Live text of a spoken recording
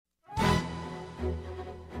Well,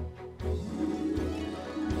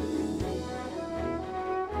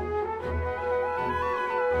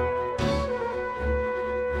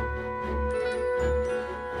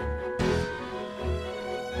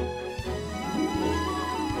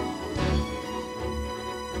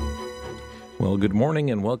 good morning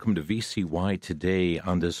and welcome to VCY Today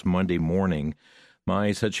on this Monday morning.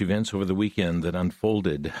 My such events over the weekend that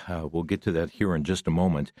unfolded, we'll get to that here in just a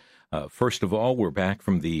moment. First of all, we're back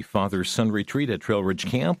from the Father-Son Retreat at Trail Ridge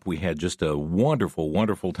Camp. We had just a wonderful,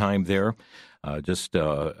 wonderful time there. Just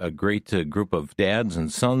a great group of dads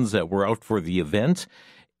and sons that were out for the event.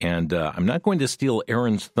 And I'm not going to steal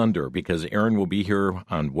Aaron's thunder because Aaron will be here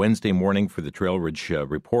on Wednesday morning for the Trail Ridge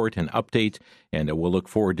report and update, and we'll look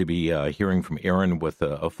forward to be hearing from Aaron with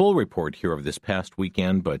a full report here of this past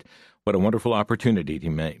weekend. But what a wonderful opportunity to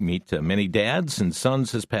meet many dads and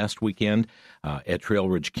sons this past weekend at Trail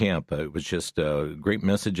Ridge Camp. It was just great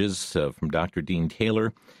messages from Dr. Dean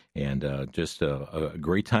Taylor, and just a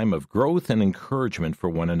great time of growth and encouragement for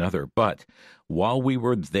one another. But while we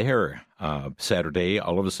were there Saturday,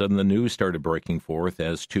 all of a sudden the news started breaking forth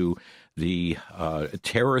as to the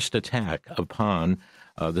terrorist attack upon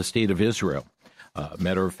the state of Israel.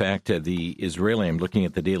 Matter of fact, the Israeli, I'm looking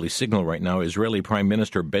at the Daily Signal right now, Israeli Prime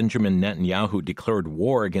Minister Benjamin Netanyahu declared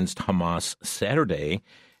war against Hamas Saturday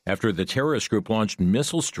after the terrorist group launched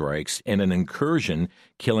missile strikes and an incursion,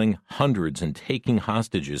 killing hundreds and taking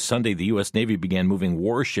hostages. Sunday, the U.S. Navy began moving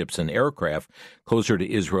warships and aircraft closer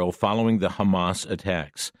to Israel following the Hamas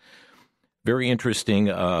attacks. Very interesting.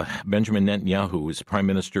 Benjamin Netanyahu, who is Prime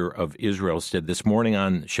Minister of Israel, said this morning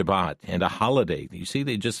on Shabbat and a holiday. You see,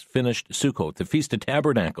 they just finished Sukkot, the Feast of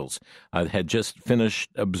Tabernacles, had just finished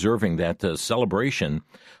observing that celebration.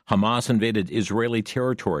 Hamas invaded Israeli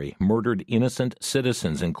territory, murdered innocent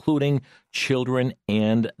citizens, including children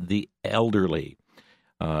and the elderly.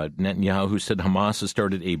 Netanyahu said Hamas has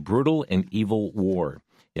started a brutal and evil war.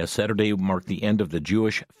 Yes, Saturday marked the end of the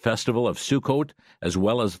Jewish festival of Sukkot, as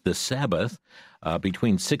well as the Sabbath.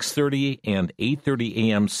 Between 6:30 and 8:30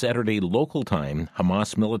 a.m. Saturday local time,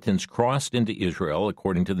 Hamas militants crossed into Israel,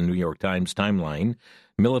 according to the New York Times timeline.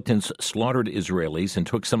 Militants slaughtered Israelis and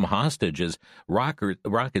took some hostages.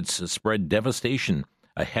 Rockets spread devastation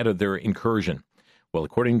ahead of their incursion. Well,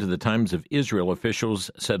 according to the Times of Israel, officials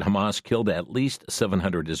said Hamas killed at least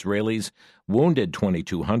 700 Israelis, wounded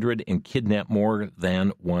 2,200, and kidnapped more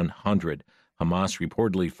than 100. Hamas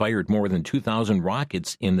reportedly fired more than 2,000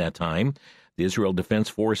 rockets in that time. The Israel Defense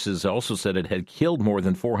Forces also said it had killed more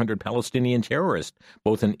than 400 Palestinian terrorists,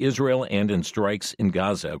 both in Israel and in strikes in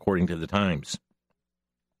Gaza, according to the Times.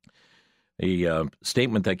 A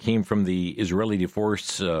statement that came from the Israeli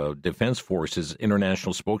Defense Forces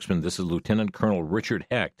international spokesman, this is Lieutenant Colonel Richard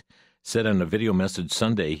Hecht, said in a video message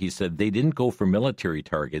Sunday, he said, they didn't go for military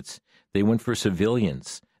targets. They went for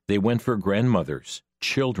civilians. They went for grandmothers,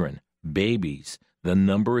 children, babies. The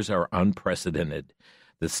numbers are unprecedented.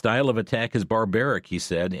 The style of attack is barbaric, he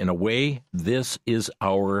said. In a way, this is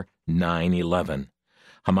our 9/11.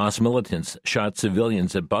 Hamas militants shot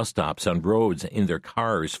civilians at bus stops, on roads, in their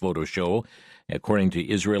cars, photos show. According to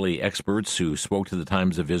Israeli experts who spoke to the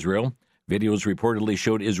Times of Israel, videos reportedly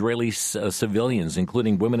showed Israeli civilians,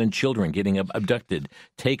 including women and children, getting abducted,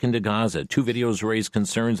 taken to Gaza. Two videos raised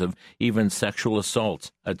concerns of even sexual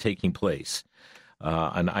assaults taking place.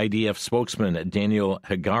 An IDF spokesman, Daniel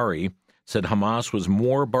Hagari, said Hamas was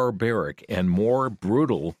more barbaric and more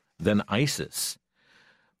brutal than ISIS.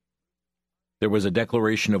 There was a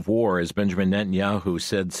declaration of war, as Benjamin Netanyahu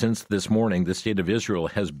said, since this morning, the state of Israel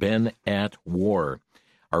has been at war.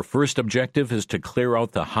 Our first objective is to clear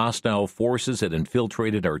out the hostile forces that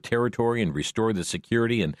infiltrated our territory and restore the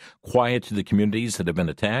security and quiet to the communities that have been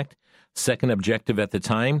attacked. Second objective at the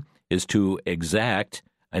time is to exact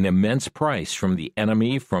an immense price from the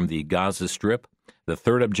enemy from the Gaza Strip. The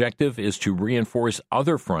third objective is to reinforce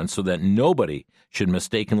other fronts so that nobody should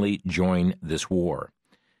mistakenly join this war.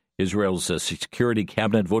 Israel's Security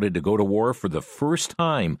Cabinet voted to go to war for the first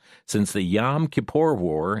time since the Yom Kippur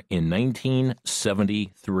War in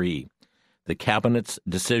 1973. The Cabinet's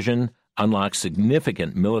decision unlocks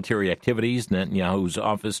significant military activities, Netanyahu's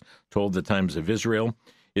office told the Times of Israel.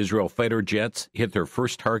 Israel fighter jets hit their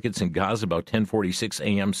first targets in Gaza about 10:46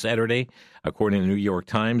 a.m. Saturday. According to the New York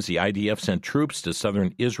Times, the IDF sent troops to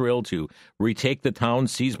southern Israel to retake the town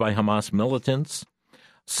seized by Hamas militants.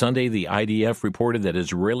 Sunday, the IDF reported that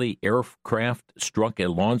Israeli aircraft struck a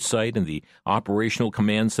launch site in the Operational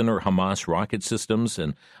Command Center Hamas rocket systems,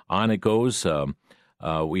 and on it goes.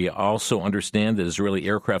 We also understand that Israeli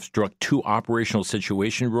aircraft struck two operational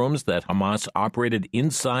situation rooms that Hamas operated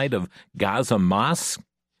inside of Gaza mosques.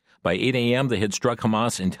 By 8 a.m., they had struck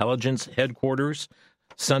Hamas intelligence headquarters.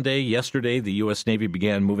 Yesterday, the U.S. Navy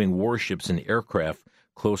began moving warships and aircraft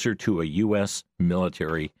closer to a U.S.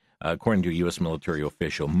 military, according to a U.S. military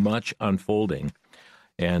official. Much unfolding.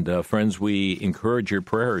 And friends, we encourage your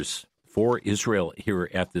prayers for Israel here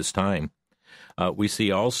at this time. We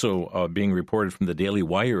see also being reported from the Daily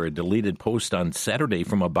Wire, a deleted post on Saturday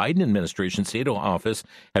from a Biden administration state office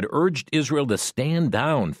had urged Israel to stand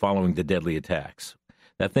down following the deadly attacks.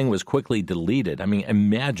 That thing was quickly deleted. I mean,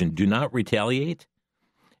 imagine, do not retaliate.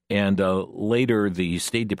 And later, the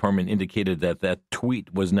State Department indicated that that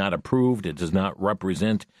tweet was not approved. It does not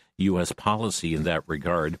represent U.S. policy in that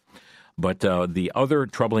regard. But the other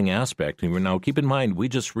troubling aspect, and now keep in mind,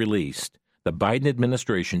 the Biden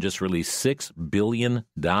administration just released $6 billion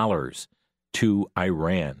to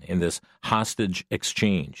Iran in this hostage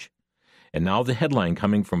exchange. And now the headline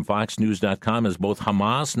coming from FoxNews.com is both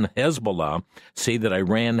Hamas and Hezbollah say that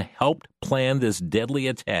Iran helped plan this deadly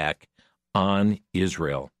attack on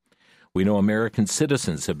Israel. We know American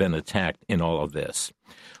citizens have been attacked in all of this.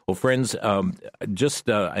 Well, friends, and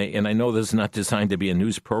I know this is not designed to be a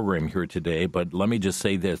news program here today, but let me just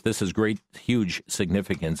say this. This is great, huge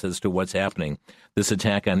significance as to what's happening, this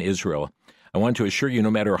attack on Israel. I want to assure you,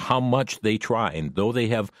 no matter how much they try, and though they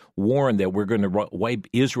have warned that we're going to wipe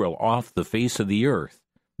Israel off the face of the earth,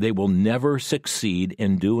 they will never succeed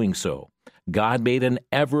in doing so. God made an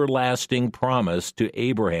everlasting promise to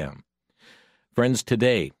Abraham. Friends,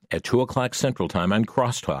 today at 2 o'clock Central Time on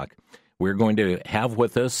Crosstalk, we're going to have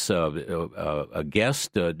with us a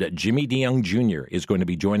guest. Jimmy DeYoung Jr. is going to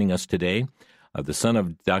be joining us today, the son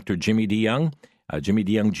of Dr. Jimmy DeYoung. Jimmy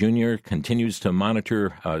DeYoung Jr. continues to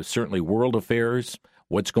monitor certainly world affairs,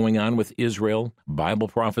 what's going on with Israel, Bible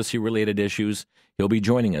prophecy-related issues. He'll be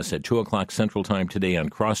joining us at 2 o'clock Central Time today on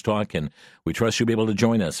Crosstalk, and we trust you'll be able to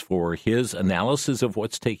join us for his analysis of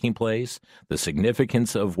what's taking place, the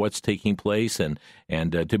significance of what's taking place, and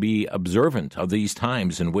to be observant of these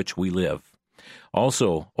times in which we live.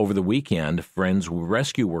 Also, over the weekend, friends,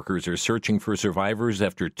 rescue workers are searching for survivors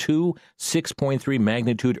after two 6.3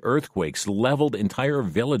 magnitude earthquakes leveled entire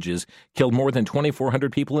villages, killed more than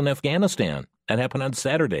 2,400 people in Afghanistan. That happened on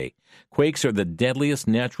Saturday. Quakes are the deadliest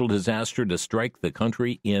natural disaster to strike the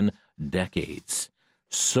country in decades.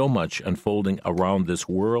 So much unfolding around this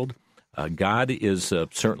world. God is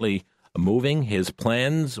certainly moving. His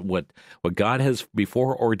plans, what God has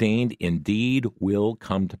before ordained, indeed will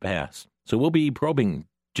come to pass. So we'll be probing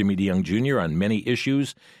Jimmy DeYoung Jr. on many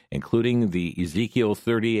issues, including the Ezekiel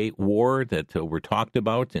 38 war that were talked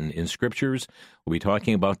about in Scriptures. We'll be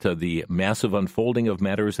talking about the massive unfolding of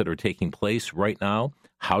matters that are taking place right now.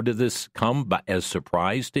 How did this come as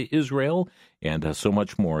surprise to Israel? And so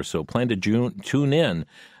much more. So plan to tune in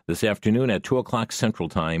this afternoon at 2 o'clock Central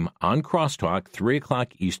Time on Crosstalk, 3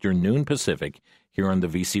 o'clock Eastern, noon Pacific, here on the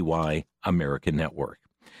VCY American Network.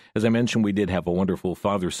 As I mentioned, we did have a wonderful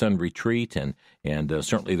father-son retreat, and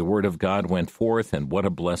certainly the Word of God went forth, and what a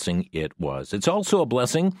blessing it was. It's also a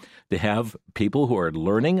blessing to have people who are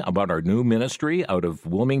learning about our new ministry out of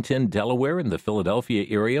Wilmington, Delaware, in the Philadelphia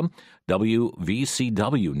area,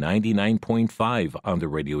 WVCW 99.5 on the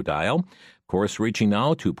radio dial. Of course, reaching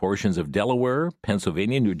now to portions of Delaware,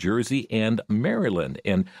 Pennsylvania, New Jersey, and Maryland.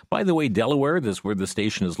 And by the way, Delaware, this is where the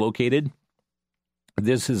station is located.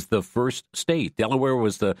 This is the first state. Delaware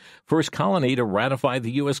was the first colony to ratify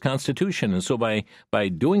the U.S. Constitution, and so by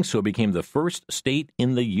doing so became the first state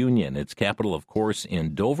in the Union. Its capital, of course,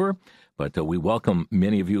 in Dover. But we welcome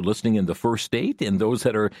many of you listening in the first state and those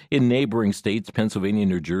that are in neighboring states, Pennsylvania,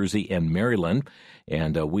 New Jersey, and Maryland.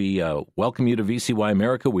 And we welcome you to VCY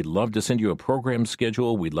America. We'd love to send you a program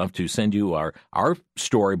schedule. We'd love to send you our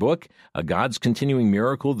storybook, God's Continuing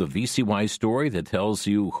Miracle, the VCY story that tells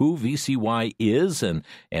you who VCY is and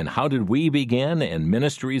how did we begin and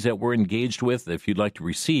ministries that we're engaged with. If you'd like to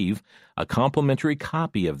receive a complimentary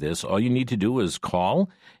copy of this, all you need to do is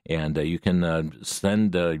call, and you can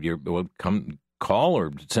send call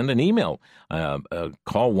or send an email.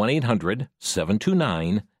 Call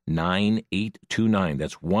 1-800-729-9829.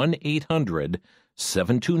 That's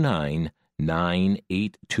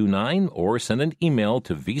 1-800-729-9829, or send an email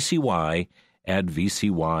to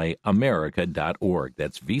vcy@vcyamerica.org.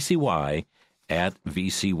 That's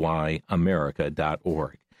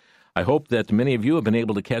vcy@vcyamerica.org. I hope that many of you have been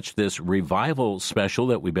able to catch this revival special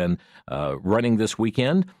that we've been running this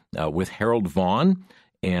weekend with Harold Vaughn.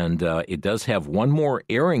 And it does have one more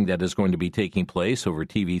airing that is going to be taking place over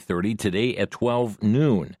TV 30 today at 12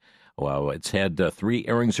 noon. Well, it's had 3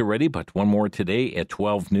 airings already, but one more today at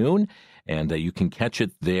 12 noon. And you can catch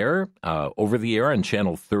it there over the air on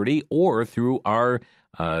Channel 30 or through our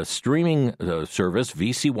streaming service,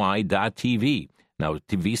 VCY.TV. Now,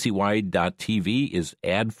 VCY.TV is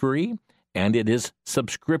ad-free, and it is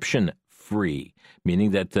subscription-free,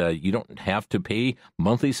 meaning that you don't have to pay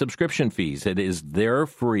monthly subscription fees. It is there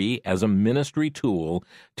free as a ministry tool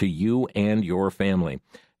to you and your family.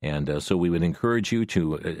 And so we would encourage you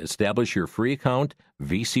to establish your free account,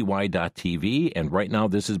 VCY.TV. And right now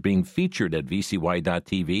this is being featured at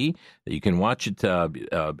VCY.TV. You can watch it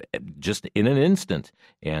just in an instant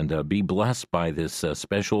and be blessed by this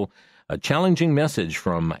special challenging message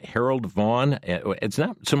from Harold Vaughn. It's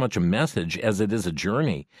not so much a message as it is a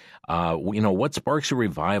journey. What sparks a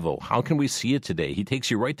revival? How can we see it today? He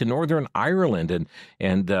takes you right to Northern Ireland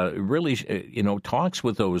and really, talks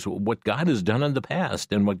with those, what God has done in the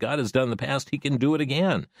past. And what God has done in the past, he can do it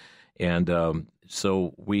again. And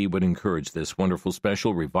so we would encourage this wonderful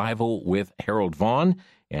special Revival with Harold Vaughn.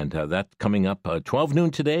 And that's coming up 12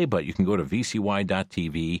 noon today, but you can go to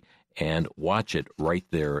VCY.TV and watch it right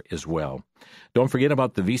there as well. Don't forget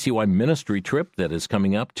about the VCY ministry trip that is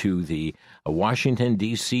coming up to the Washington,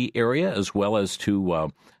 D.C. area, as well as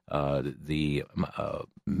to the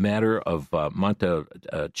matter of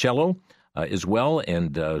Monticello as well,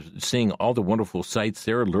 and seeing all the wonderful sites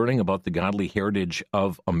there, learning about the godly heritage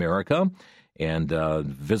of America, and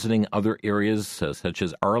visiting other areas such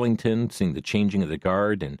as Arlington, seeing the changing of the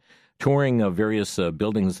guard, and touring various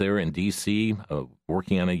buildings there in D.C.,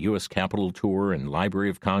 working on a U.S. Capitol tour and Library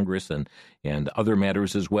of Congress and other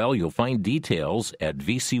matters as well. You'll find details at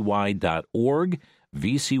vcy.org.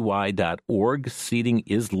 VCY.org. Seating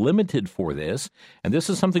is limited for this, and this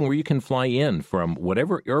is something where you can fly in from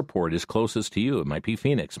whatever airport is closest to you. It might be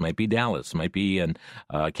Phoenix, might be Dallas, might be in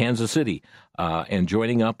Kansas City, and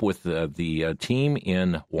joining up with the team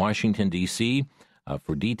in Washington, D.C.,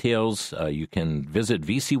 for details, you can visit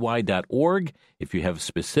vcy.org. If you have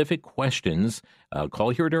specific questions,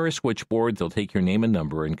 call here at our switchboard. They'll take your name and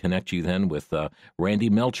number and connect you then with Randy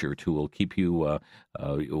Melchert, who will keep you,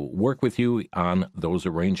 work with you on those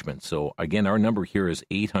arrangements. So, again, our number here is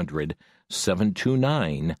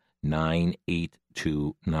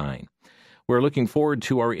 800-729-9829. We're looking forward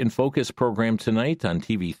to our In Focus program tonight on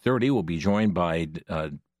TV 30. We'll be joined by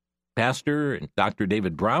Pastor and Dr.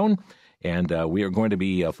 David Brown. And we are going to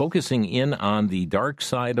be focusing in on the dark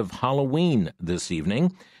side of Halloween this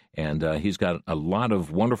evening. And he's got a lot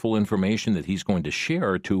of wonderful information that he's going to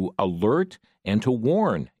share to alert and to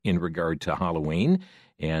warn in regard to Halloween.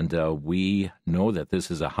 And we know that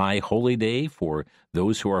this is a high holy day for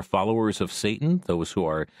those who are followers of Satan, those who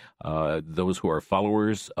are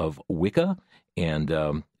followers of Wicca.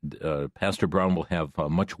 And Pastor Brown will have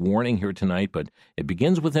much warning here tonight, but it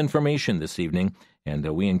begins with information this evening. And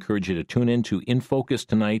we encourage you to tune in to In Focus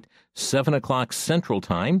tonight, 7 o'clock Central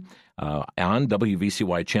Time on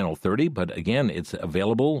WVCY Channel 30. But again, it's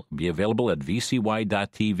available at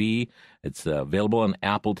vcy.tv. It's available on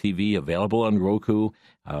Apple TV, available on Roku,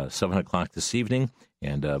 7 o'clock this evening.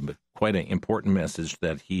 And quite an important message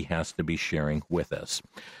that he has to be sharing with us.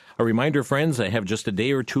 A reminder, friends, I have just a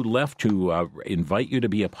day or two left to invite you to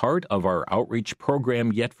be a part of our outreach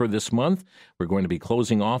program yet for this month. We're going to be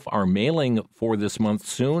closing off our mailing for this month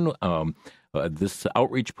soon. This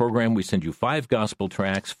outreach program, we send you 5 gospel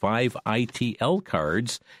tracts, 5 ITL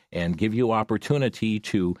cards, and give you opportunity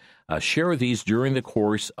to share these during the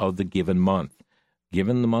course of the given month.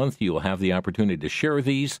 Given the month, you will have the opportunity to share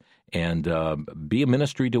these and be a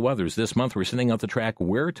ministry to others. This month, we're sending out the tract,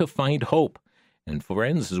 Where to Find Hope. And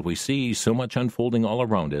friends, as we see so much unfolding all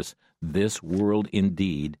around us, this world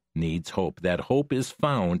indeed needs hope. That hope is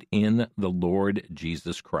found in the Lord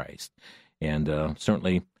Jesus Christ. And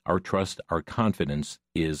certainly our trust, our confidence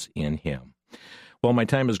is in Him. Well, my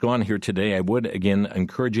time is gone here today. I would, again,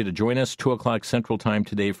 encourage you to join us 2 o'clock Central Time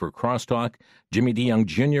today for Crosstalk. Jimmy DeYoung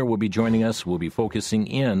Jr. will be joining us. We'll be focusing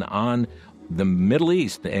in on the Middle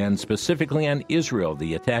East and specifically on Israel,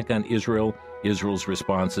 the attack on Israel, Israel's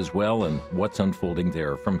response as well, and what's unfolding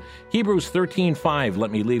there. From Hebrews 13:5,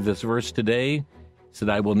 let me leave this verse today. It said,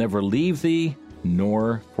 I will never leave thee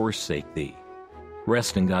nor forsake thee.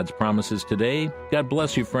 Rest in God's promises today. God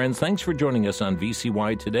bless you, friends. Thanks for joining us on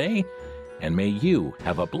VCY Today, and may you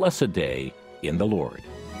have a blessed day in the Lord.